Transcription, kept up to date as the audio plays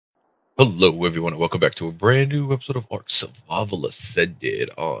Hello, everyone, and welcome back to a brand new episode of Ark Survival Ascended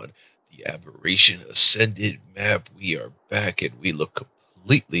on the Aberration Ascended map. We are back, and we look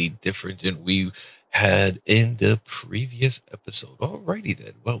completely different than we had in the previous episode. Alrighty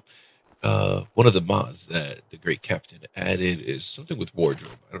then. Well, one of the mods that the great captain added is something with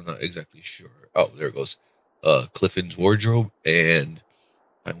wardrobe. I'm not exactly sure. Oh, there it goes. Clifton's wardrobe, and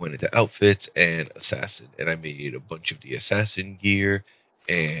I went into outfits and assassin, and I made a bunch of the assassin gear,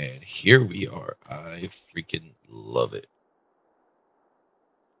 and here we are. I freaking love it.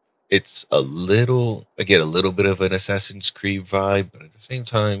 It's I get a little bit of an Assassin's Creed vibe, but at the same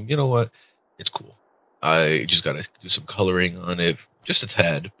time, you know what? It's cool. I just gotta do some coloring on it, just a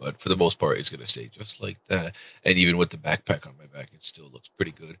tad, but for the most part, it's gonna stay just like that. And even with the backpack on my back, it still looks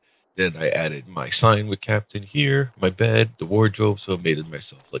pretty good. Then I added my sign with Captain here, my bed, the wardrobe, so I made it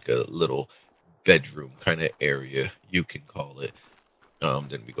myself like a little bedroom kind of area, you can call it.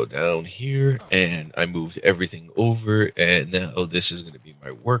 Then we go down here, and I moved everything over, and now this is going to be my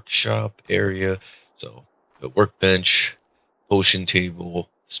workshop area. So the workbench, potion table,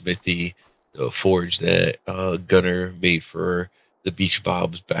 smithy, the forge that Gunner made for the beach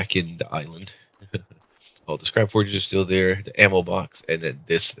bobs back in the island. All the scrap forges are still there, the ammo box, and then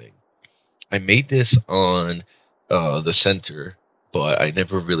this thing. I made this on the center, but I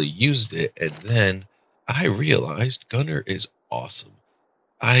never really used it, and then I realized Gunner is awesome.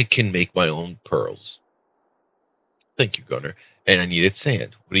 I can make my own pearls. Thank you, Gunner. And I needed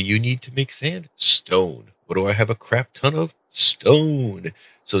sand. What do you need to make sand? Stone. What do I have a crap ton of? Stone.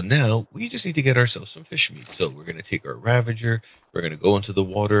 So now we just need to get ourselves some fish meat. So we're going to take our Ravager. We're going to go into the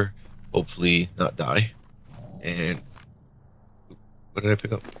water. Hopefully not die. And what did I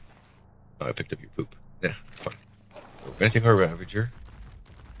pick up? Oh, I picked up your poop. Yeah, fine. So we're going to take our Ravager.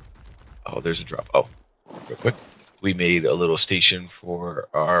 Oh, there's a drop. Oh, real quick. We made a little station for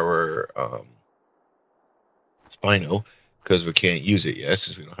our Spino, because we can't use it yet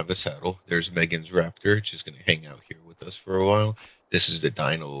since we don't have a saddle. There's Megan's Raptor, just going to hang out here with us for a while. This is the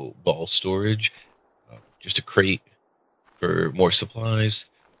Dino Ball storage. Just a crate for more supplies.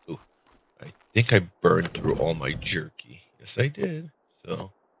 Ooh, I think I burned through all my jerky. Yes, I did.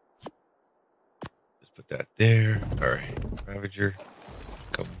 So, let's put that there. Alright, Ravager.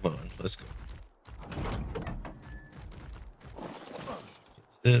 Come on, let's go.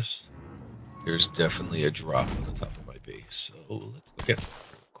 This. There's definitely a drop on the top of my base, so let's go get it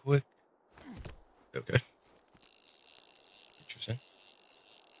real quick. Okay. Interesting.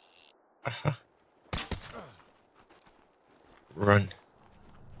 Aha. Run.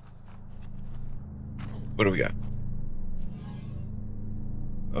 What do we got?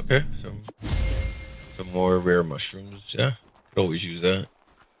 Okay, some more rare mushrooms. Yeah, could always use that.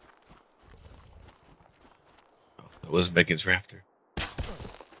 Oh, that was Megan's Raptor.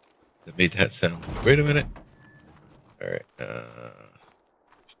 That made that sound. Wait a minute. Alright,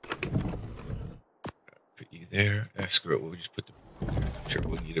 put you there. Screw it, we'll just put the there. I'm sure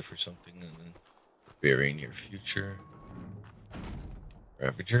we'll need it for something, and then very near future.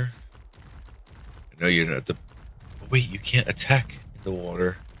 Ravager. I know you're not the... Oh, wait, you can't attack in the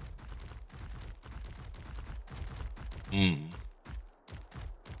water. We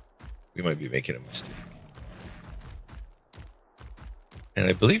might be making a mistake. And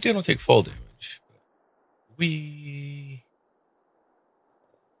I believe they don't take fall damage. But we...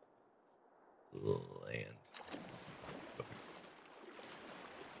 land. Okay.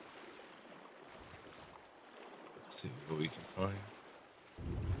 Let's see what we can find.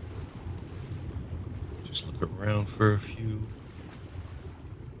 Just look around for a few.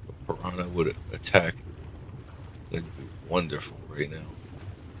 A piranha would attack. That'd be wonderful right now.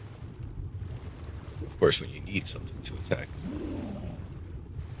 Of course, when you need something to attack.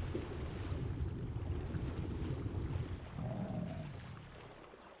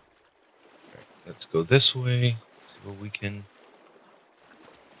 Right, let's go this way. See what we can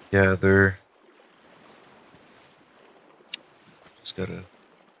gather.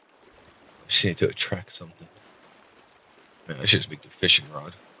 Just need to attract something. Man, I should just make the fishing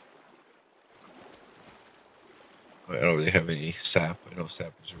rod. I don't really have any sap. I know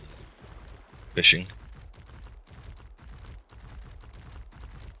sap is really good for fishing.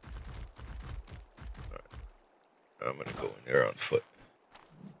 Alright. I'm gonna go in there on foot.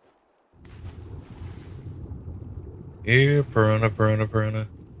 Here, piranha.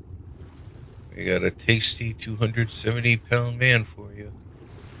 We got a tasty 270-pound man for you.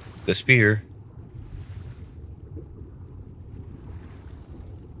 The spear.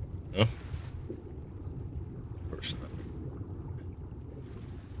 No? Of course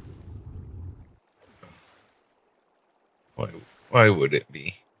not. Why would it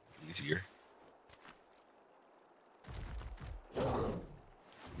be? easier.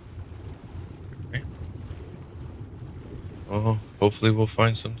 Okay. Well, hopefully we'll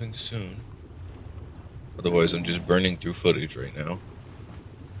find something soon. Otherwise, I'm just burning through footage right now.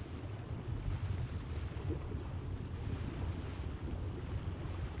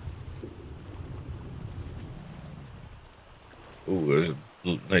 Ooh, there's a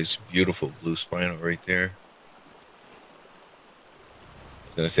nice, beautiful blue Spino right there. I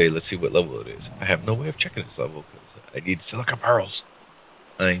was gonna say, let's see what level it is. I have no way of checking its level because I need silica pearls.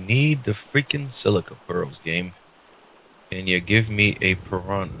 I need the freaking silica pearls, game. Can you give me a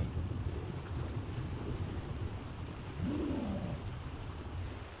piranha?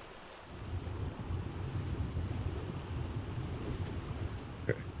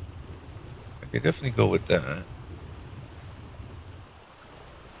 Okay. I could definitely go with that.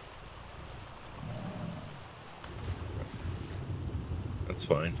 That's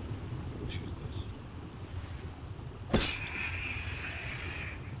fine. Let's use this.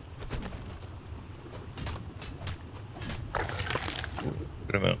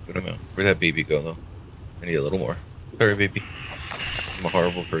 Good amount, good amount. Where'd that baby go, though? I need a little more. Sorry, baby. I'm a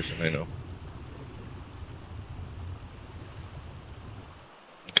horrible person, I know.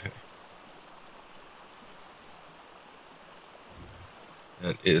 Okay.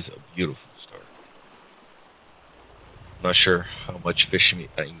 That is a beautiful start. I'm not sure how much fish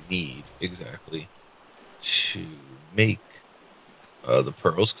meat I need exactly to make the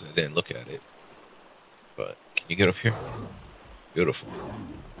pearls because I didn't look at it. But can you get up here? Beautiful.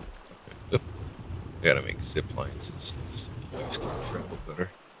 Okay. Oop. I gotta make zip lines and stuff so you guys can travel better.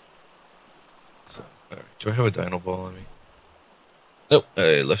 So, alright. Do I have a dino ball on me? Nope.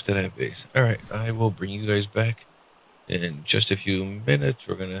 I left it at base. Alright. I will bring you guys back in just a few minutes.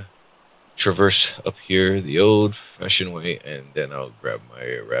 We're gonna traverse up here the old-fashioned way, and then I'll grab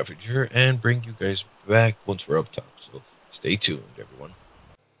my Ravager and bring you guys back once we're up top. So stay tuned, everyone.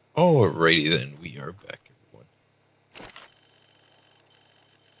 Alrighty then, we are back, everyone.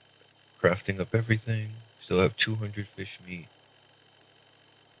 Crafting up everything. Still have 200 fish meat.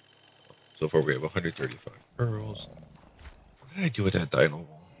 So far we have 135 pearls. What did I do with that dino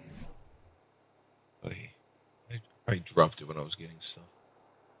wall? I dropped it when I was getting stuff.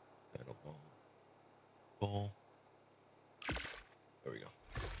 Dino ball. There we go.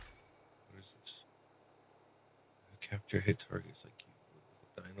 What is this? Capture hit targets like you would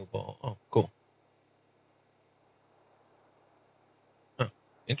with a dino ball. Oh, cool. Huh,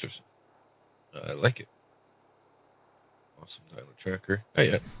 interesting. I like it. Awesome dino tracker. Oh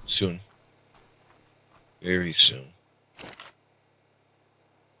yeah, soon. Very soon.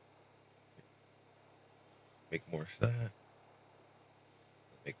 Make more of that.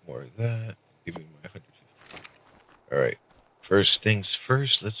 Make more of that. Give me my 150. Alright. First things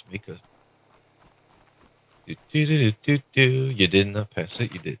first, let's make a... You did not pass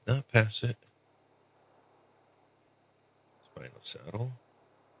it. You did not pass it. Spinal saddle.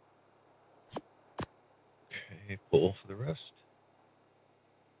 Okay, pull for the rest.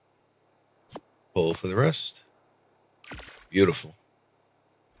 Pull for the rest. Beautiful.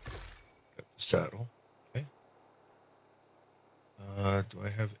 Got the saddle. Okay. Do I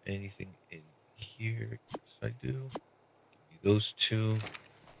have anything in here? Yes, I do. Give me those two.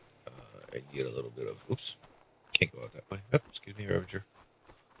 I need a little bit of... Oops. Can't go out that way. Yep, excuse me, Ravager.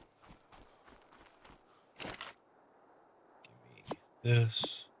 Give me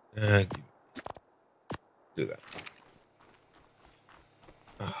this. And do that.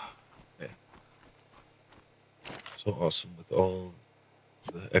 Ah, man. So awesome with all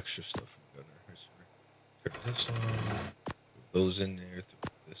the extra stuff from Gunner. Turn this on. Put those in there. Throw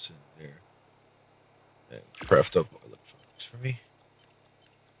this in there. And craft up electronics for me.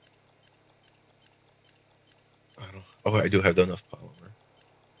 Oh, I do have enough polymer.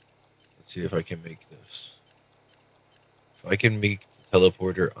 Let's see if I can make this. If I can make the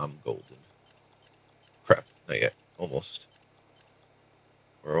teleporter, I'm golden. Crap, not yet. Almost.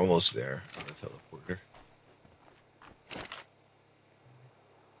 We're almost there on the teleporter.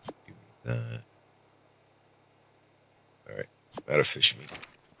 Give me that. Alright, out of fish meat.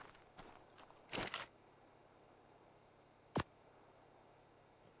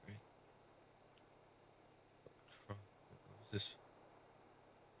 What is this?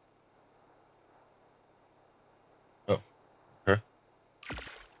 Oh, okay.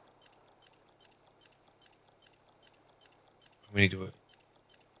 How many do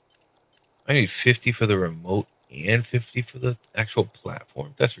I need 50 for the remote and 50 for the actual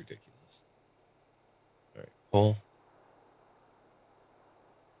platform? That's ridiculous. Alright, pull.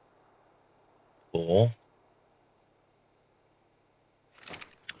 Pull.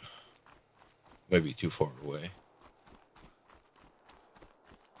 Might be too far away.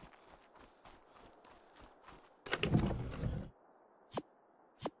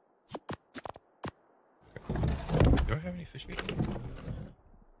 Do I have any fish meat?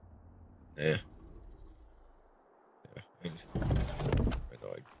 Yeah. I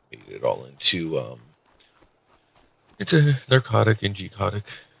know I made it all into narcotic and 𝐒𝐤𝐞𝐑𝐈𝐁𝐄.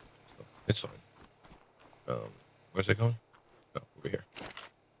 So it's fine. Where's that going? Oh, over here.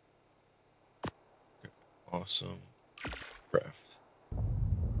 Okay. Awesome. Craft.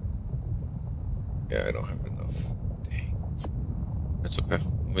 Yeah, I don't have enough. Dang. That's okay.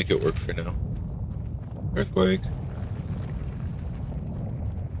 We'll make it work for now. Earthquake.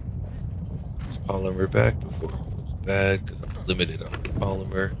 Let's polymer back before it goes bad because I'm limited on my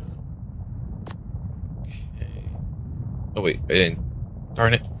polymer. Okay. Oh wait, I didn't.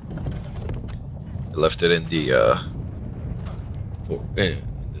 Darn it. I left it in the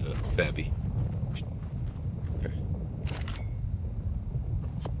Fabby. Okay.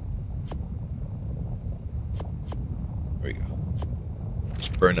 There we go.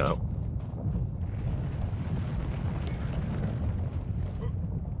 Just burn out.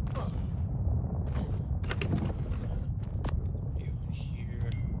 Here.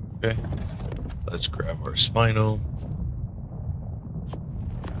 Okay. Let's grab our Spino.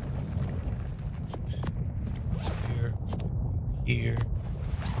 Here.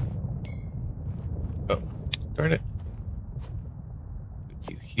 Oh, darn it.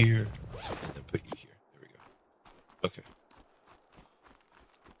 Put you here, and then put you here. There we go. Okay.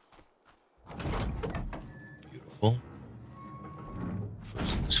 Beautiful.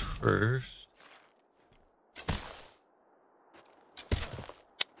 First things first.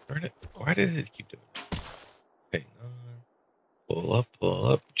 Darn it. Why did it keep doing it? Hang on. Pull up,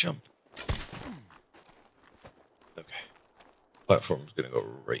 jump. Okay. Platform's gonna go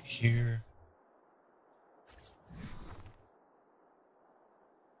right here.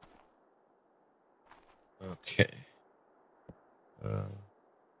 Okay.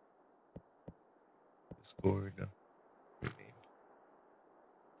 Discord, no. Rename.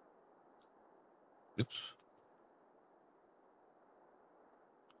 Oops.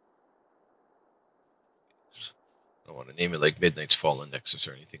 I don't want to name it like Midnight's Fallen Nexus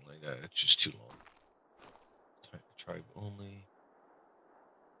or anything like that. It's just too long. Tribe only.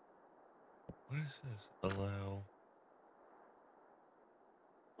 What is this? Allow.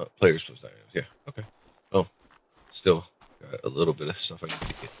 Oh, players plus items. Yeah. Okay. Oh, still got a little bit of stuff I need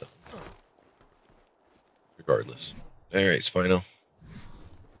to get done. Regardless. All right, Spino.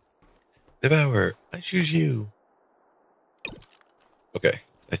 Devour. I choose you. Okay,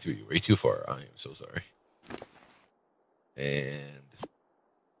 I threw you way too far. I am so sorry. And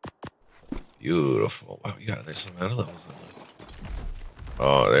beautiful. Wow, you got a nice amount of levels on that.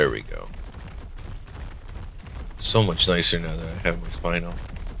 Oh, there we go. So much nicer now that I have my Spino.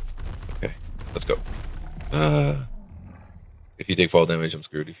 Okay, let's go. If you take fall damage, I'm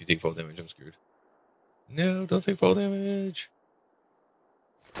screwed. If you take fall damage, I'm screwed. No, don't take fall damage.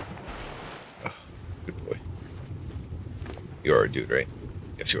 Oh, good boy. You are a dude, right?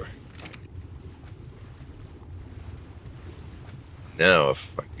 Yes, you are. Now,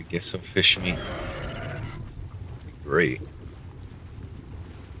 if I could get some fish meat, that'd be great.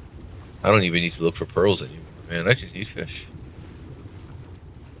 I don't even need to look for pearls anymore, man. I just need fish.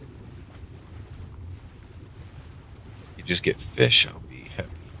 You just get fish, I'll be happy.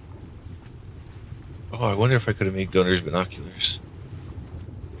 Oh, I wonder if I could have made Gunner's binoculars.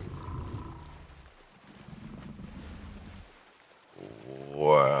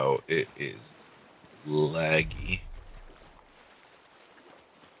 Wow, it is laggy.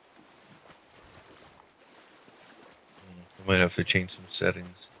 I might have to change some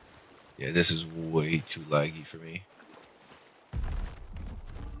settings. Yeah, this is way too laggy for me.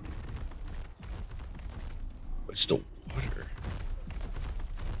 It's the water.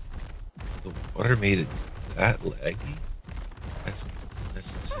 The water made it that laggy? That's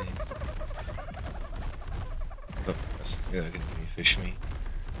insane. Oh, that's gonna give me fish meat.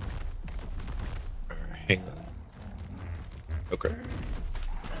 Alright, hang on. Okay.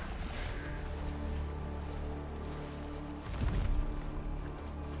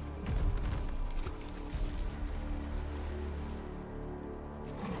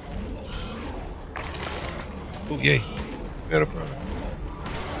 Oh, yay. We got a problem.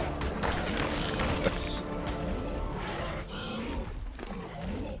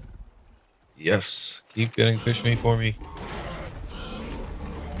 Yes. Keep getting fish meat for me. I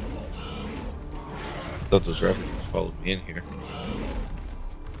thought those refugees followed me in here.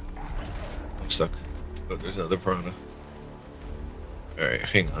 I'm stuck. Oh, there's another piranha. Alright,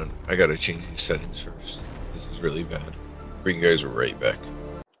 hang on. I gotta change these settings first. This is really bad. Bring you guys right back.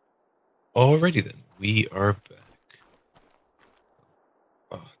 Alrighty then, we are back.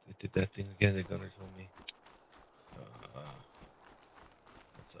 Oh, they did that thing again. The gunner told me.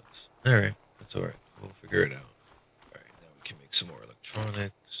 That sucks. Alright, that's alright. We'll figure it out. Alright, now we can make some more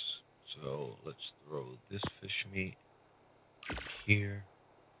electronics. So let's throw this fish meat here.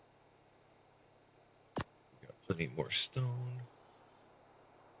 We got plenty more stone.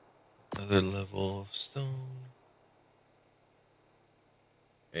 Another level of stone.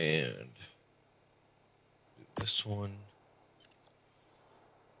 And do this one.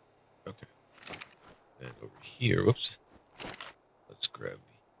 Okay. And over here, whoops. Let's grab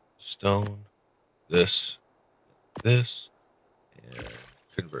stone, this, and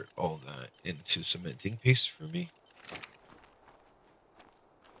convert all that into cementing paste for me.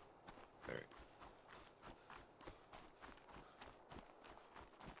 Alright.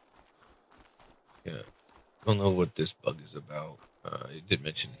 Yeah. Don't know what this bug is about. It did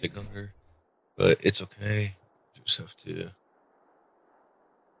mention the gunner, but it's okay. Just have to do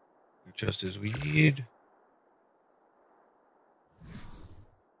just as we need.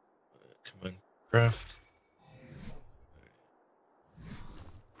 Come on, craft.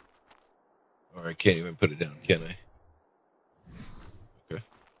 Or I can't even put it down, can I? Okay.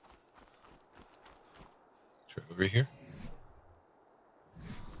 Try over here.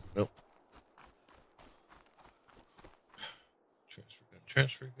 Nope.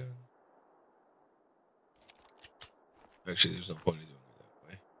 Transfer gun. Actually, there's no point in doing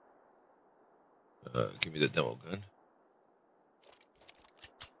it that way. Give me the demo gun.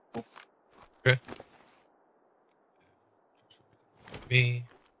 Okay. Me.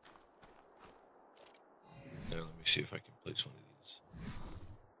 Now let me see if I can place one of these.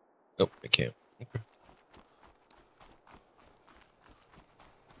 Nope, I can't. Okay.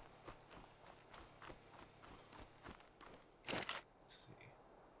 Let's see.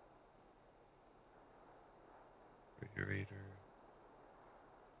 Refrigerator.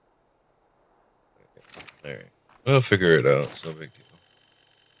 Okay. Alright. We'll figure it out. It's no big deal.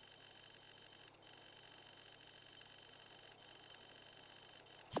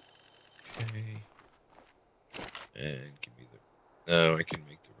 Okay. And give me the... Now I can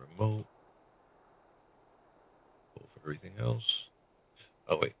make the remote. Pull for everything else.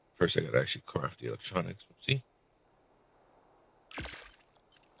 Oh wait, first I gotta actually craft the electronics. See?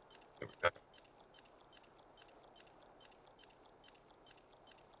 There we go.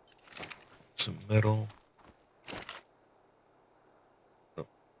 Some metal. Oh.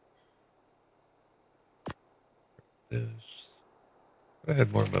 This. I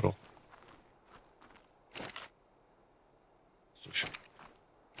had more metal. So short.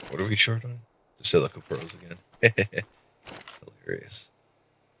 What are we short on? The silica pearls again. Hilarious.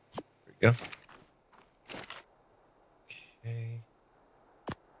 There we go. Okay.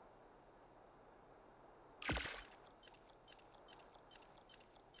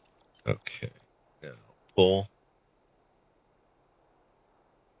 Okay. Now pull.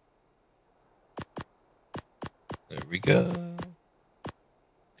 There we go.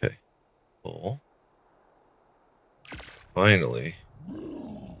 Okay. Pull. Finally.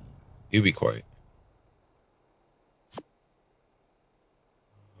 You be quiet.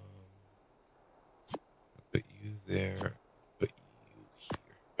 Put you there. Put you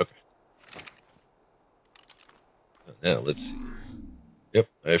here. Okay. Now let's see. Yep,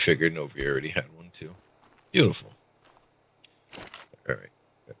 I figured Novi already had one too. Beautiful. Alright.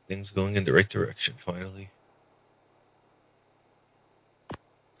 Got things going in the right direction finally.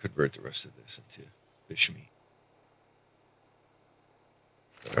 Convert the rest of this into fish meat.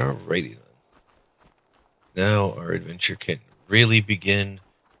 Alrighty then. Now our adventure can really begin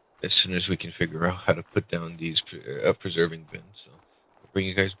as soon as we can figure out how to put down these preserving bins. So I'll bring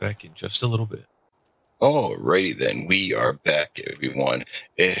you guys back in just a little bit. Alrighty then, we are back, everyone.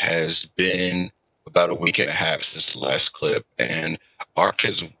 It has been about a week and a half since the last clip, and Ark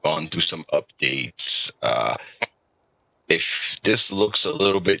has gone through some updates. If this looks a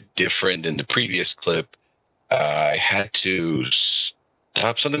little bit different than the previous clip, I had to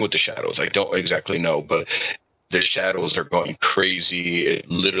stop something with the shadows. I don't exactly know, but the shadows are going crazy. It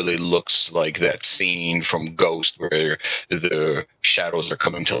literally looks like that scene from Ghost where the shadows are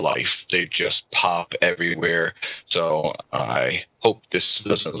coming to life. They just pop everywhere. So I hope this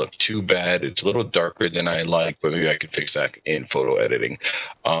doesn't look too bad. It's a little darker than I like, but maybe I can fix that in photo editing.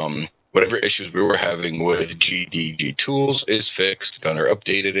 Whatever issues we were having with GDG Tools is fixed. Gunner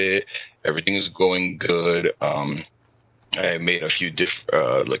updated it. Everything is going good. I made a few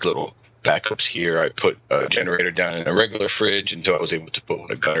little backups here. I put a generator down in a regular fridge until I was able to put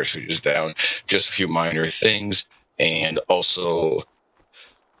one of Gunner's fridges down. Just a few minor things. And also,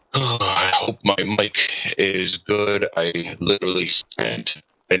 I hope my mic is good. I literally spent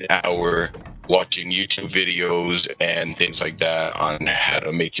an hour watching YouTube videos and things like that on how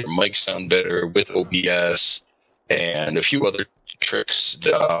to make your mic sound better with OBS and a few other tricks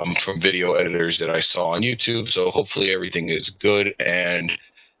from video editors that I saw on YouTube. So hopefully everything is good, and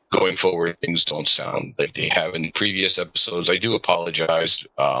going forward, things don't sound like they have in previous episodes. I do apologize.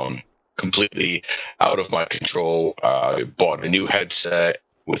 Completely out of my control. I bought a new headset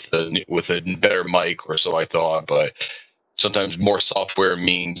with a better mic, or so I thought, but sometimes more software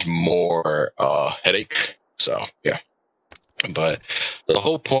means more headache. So yeah. But the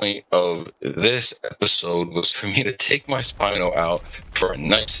whole point of this episode was for me to take my Spino out for a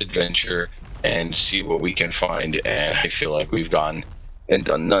nice adventure and see what we can find. And I feel like we've gone and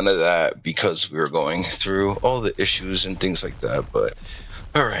done none of that because we were going through all the issues and things like that. But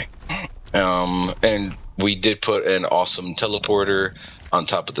all right. And we did put an awesome teleporter on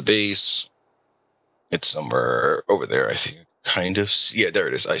top of the base. It's somewhere over there, I think. Kind of. Yeah, there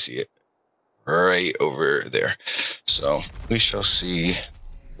it is. I see it. Right over there. So we shall see.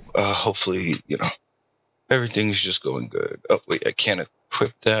 Hopefully, everything's just going good. Oh, wait, I can't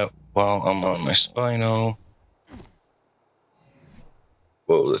equip that while I'm on my Spino.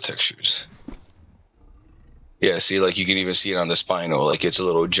 Whoa, the textures. Yeah, see, like you can even see it on the Spino, like it's a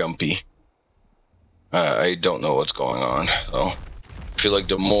little jumpy. I don't know what's going on. So I feel like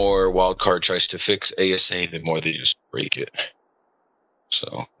the more Wildcard tries to fix ASA, the more they just break it.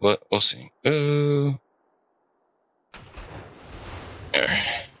 So, but we'll see. There.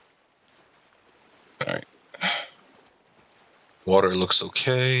 Alright. Water looks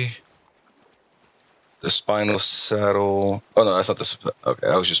okay. The Spino saddle. Oh no, that's not the. Okay,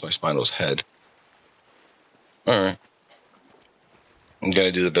 that was just my Spino's head. Alright. I'm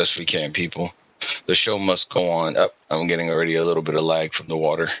gonna do the best we can, people. The show must go on. Oh, I'm getting already a little bit of lag from the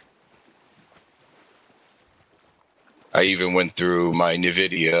water. I even went through my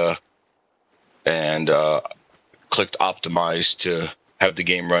NVIDIA and clicked optimize to have the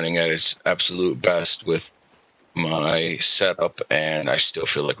game running at its absolute best with my setup, and I still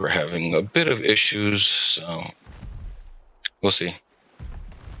feel like we're having a bit of issues, so we'll see.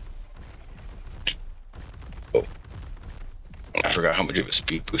 Oh, I forgot how much of a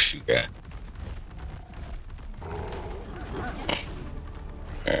speed boost you got.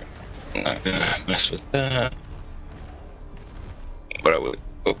 Alright, I'm not gonna mess with that. But I would.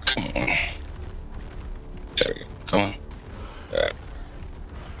 Oh, come on. There we go. Come on. Alright.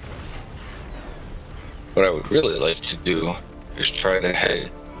 What I would really like to do is try to head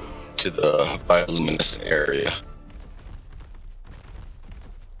to the bioluminescent area.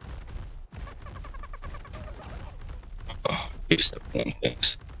 Oh, he's step one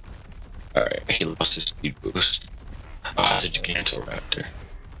things. Alright, he lost his speed boost. Oh, it's a Gigantoraptor.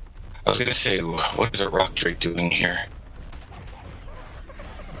 I was gonna say, what is a rock drake doing here?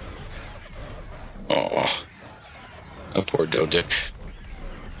 Oh, a poor Dodic.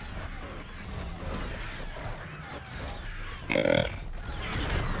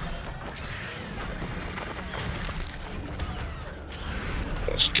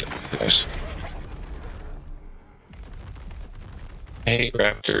 Let's get this. Hey,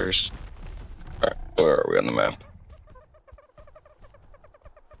 raptors. Alright, where are we on the map?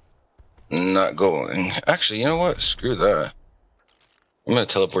 Not going. Actually, you know what? Screw that. I'm gonna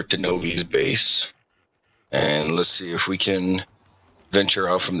teleport to Novi's base. And let's see if we can venture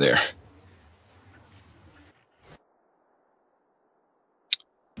out from there.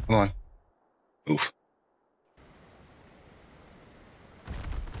 Come on. Oof.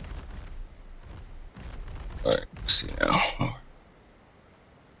 Alright, let's see now.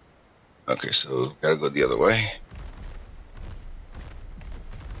 Okay, so gotta go the other way.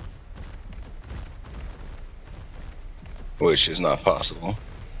 Which is not possible.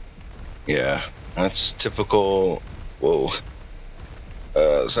 Yeah, that's typical. Whoa.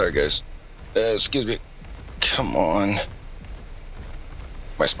 Sorry guys. Excuse me. Come on.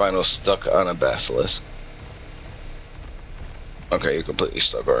 My Spino's stuck on a basilisk. Okay, you're completely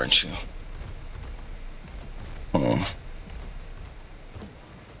stuck, aren't you?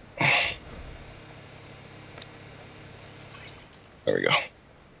 There we go.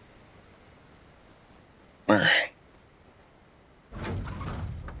 Alright.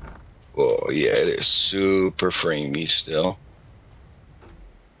 Whoa, yeah, it is super framey still.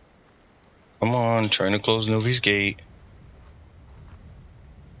 Come on, trying to close Novi's gate.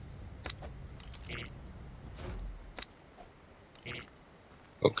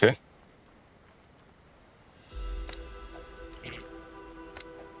 Okay.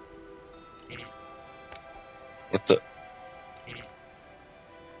 What the?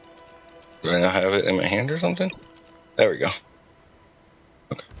 Do I not have it in my hand or something? There we go.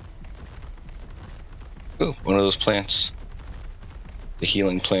 Okay. Ooh, one of those plants. The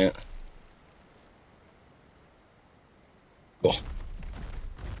healing plant. Cool.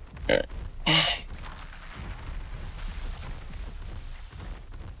 Alright.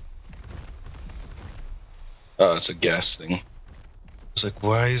 Oh, it's a gas thing. It's like,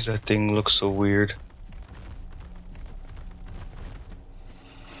 why does that thing look so weird?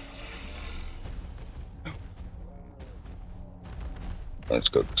 Let's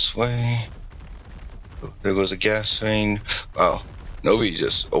go this way. Oh, there goes a gas vein. Wow. Novi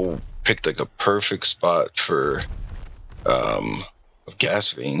just picked like a perfect spot for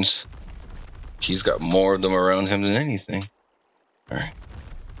gas veins. He's got more of them around him than anything. Alright.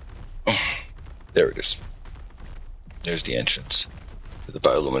 There it is. There's the entrance to the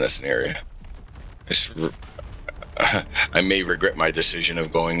bioluminescent area. I may regret my decision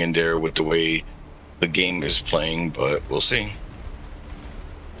of going in there with the way the game is playing, but we'll see.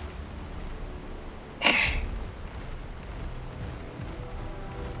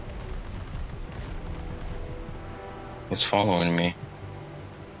 It's following me.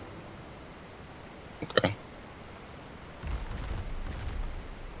 Okay.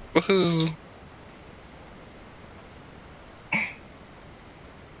 Woohoo!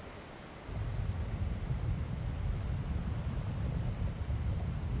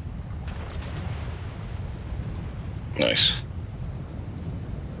 Nice.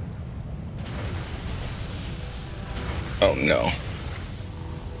 Oh no.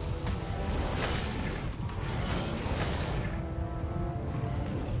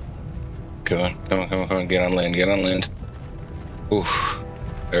 Come on, come on, come on, come on, get on land, get on land. Oof.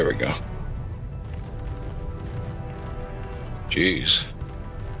 There we go. Jeez.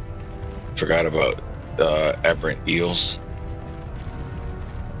 Forgot about aberrant eels.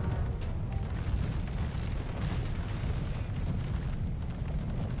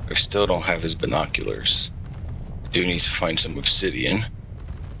 I still don't have his binoculars. I do need to find some obsidian.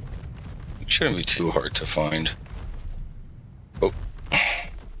 It shouldn't be too hard to find. Oh.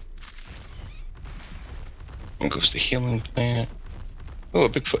 There goes the healing plant. Oh, a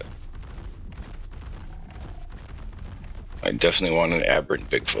Bigfoot. I definitely want an aberrant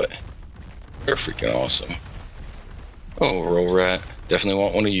Bigfoot. They're freaking awesome. Oh, roll rat. Definitely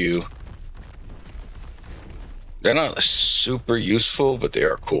want one of you. They're not super useful, but they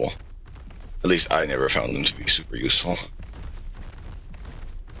are cool. At least I never found them to be super useful.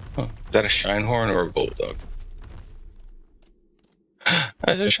 Oh, is that a Shinehorn or a bulldog?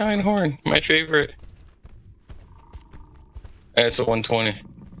 That's a Shinehorn, my favorite. And it's a 120.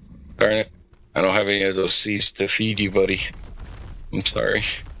 Darn it. I don't have any of those seeds to feed you, buddy. I'm sorry.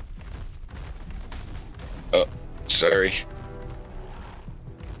 Oh, sorry.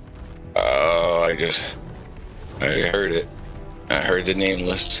 Oh, I heard it. I heard the name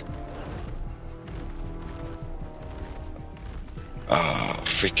list. Ah, oh,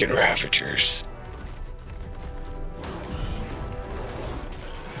 freaking Ravagers.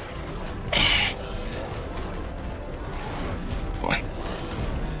 Come on.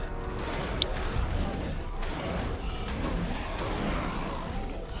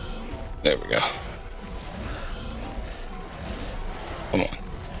 There we go. Come on.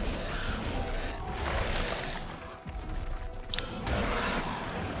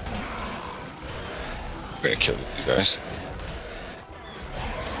 We're gonna kill these guys.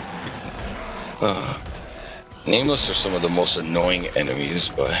 Nameless are some of the most annoying enemies,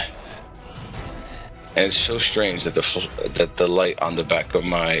 but and it's so strange that the light on the back of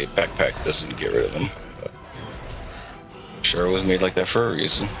my backpack doesn't get rid of them. But sure, it was made like that for a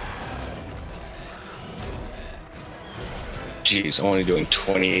reason. Jeez, I'm only doing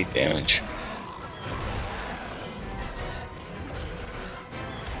 28 damage.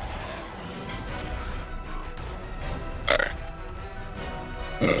 Alright.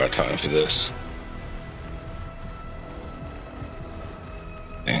 I don't got time for this.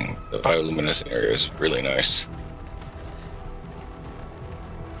 Dang, the bioluminescent area is really nice.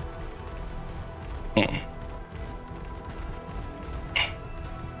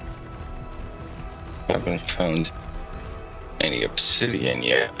 Haven't found any obsidian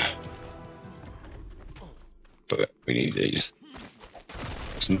yet, but we need these.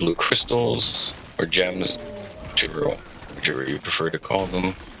 Some blue crystals or gems, whichever you prefer to call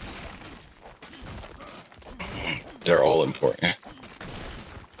them. They're all important.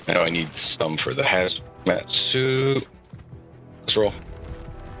 I know I need some for the hazmat suit. Let's roll.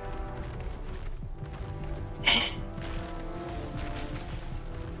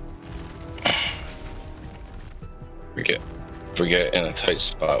 we get in a tight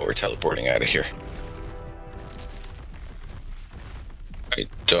spot, we're teleporting out of here. I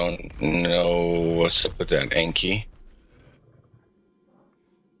don't know what's up with that Enki.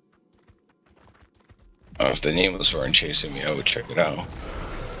 If the nameless weren't chasing me, I would check it out.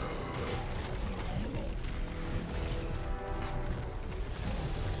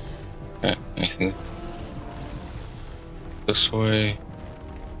 Anything this way?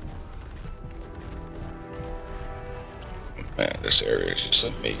 Man, this area is just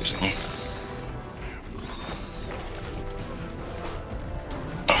amazing.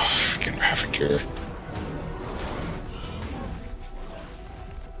 Oh, freaking Ravager.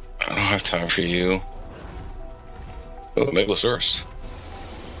 I don't have time for you. Oh, Megalosaurus.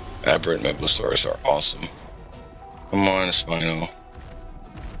 Aberrant Megalosaurus are awesome. Come on, Spino.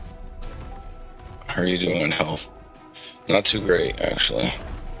 How are you doing in health? Not too great, actually.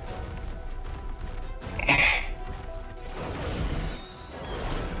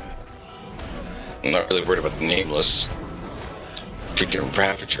 I'm not really worried about the nameless. Freaking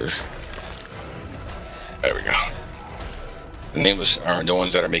Ravager. There we go. The nameless are the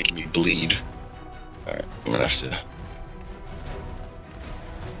ones that are making me bleed. Alright, I'm gonna have to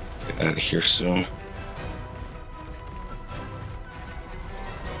get out of here soon.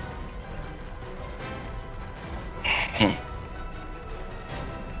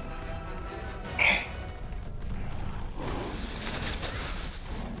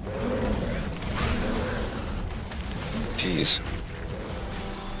 Jeez.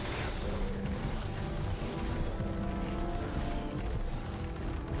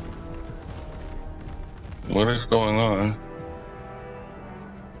 What is going on?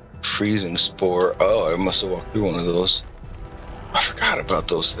 Freezing spore. Oh, I must have walked through one of those. I forgot about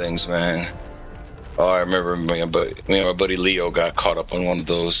those things, man. Oh, I remember me and my buddy Leo got caught up on one of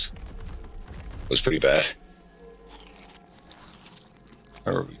those. It was pretty bad.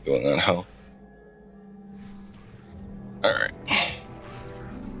 How are we doing on health? Alright.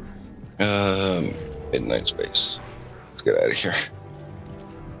 Midnight space. Let's get out of here.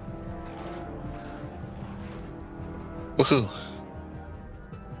 Woohoo.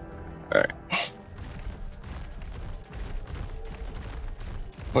 Alright.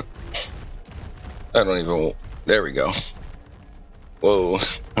 What? I don't even... There we go. Whoa.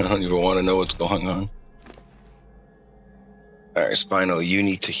 I don't even want to know what's going on. Alright, Spino, you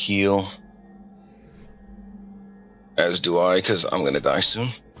need to heal. As do I, because I'm going to die soon.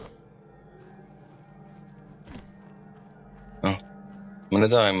 Oh, I'm going to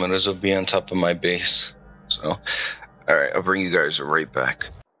die. I might as well be on top of my base. So, alright, I'll bring you guys right back.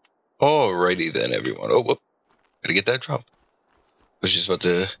 Alrighty then, everyone. Oh, whoop. Gotta get that drop. I was just about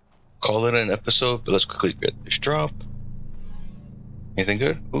to call it an episode, but let's quickly get this drop. Anything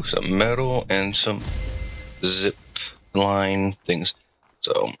good? Ooh, some metal and some zip line things.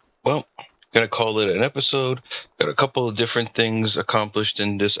 So, well, gonna call it an episode. Got a couple of different things accomplished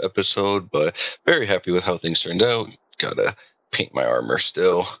in this episode, but very happy with how things turned out. Gotta paint my armor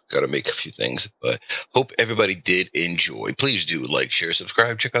still. Gotta make a few things, but hope everybody did enjoy. Please do like, share,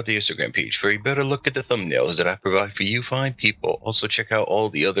 subscribe. Check out the Instagram page for a better look at the thumbnails that I provide for you fine people. Also check out all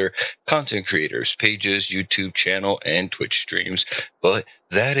the other content creators, pages, YouTube channel, and Twitch streams. But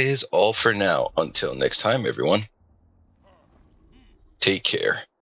that is all for now. Until next time, everyone. Take care.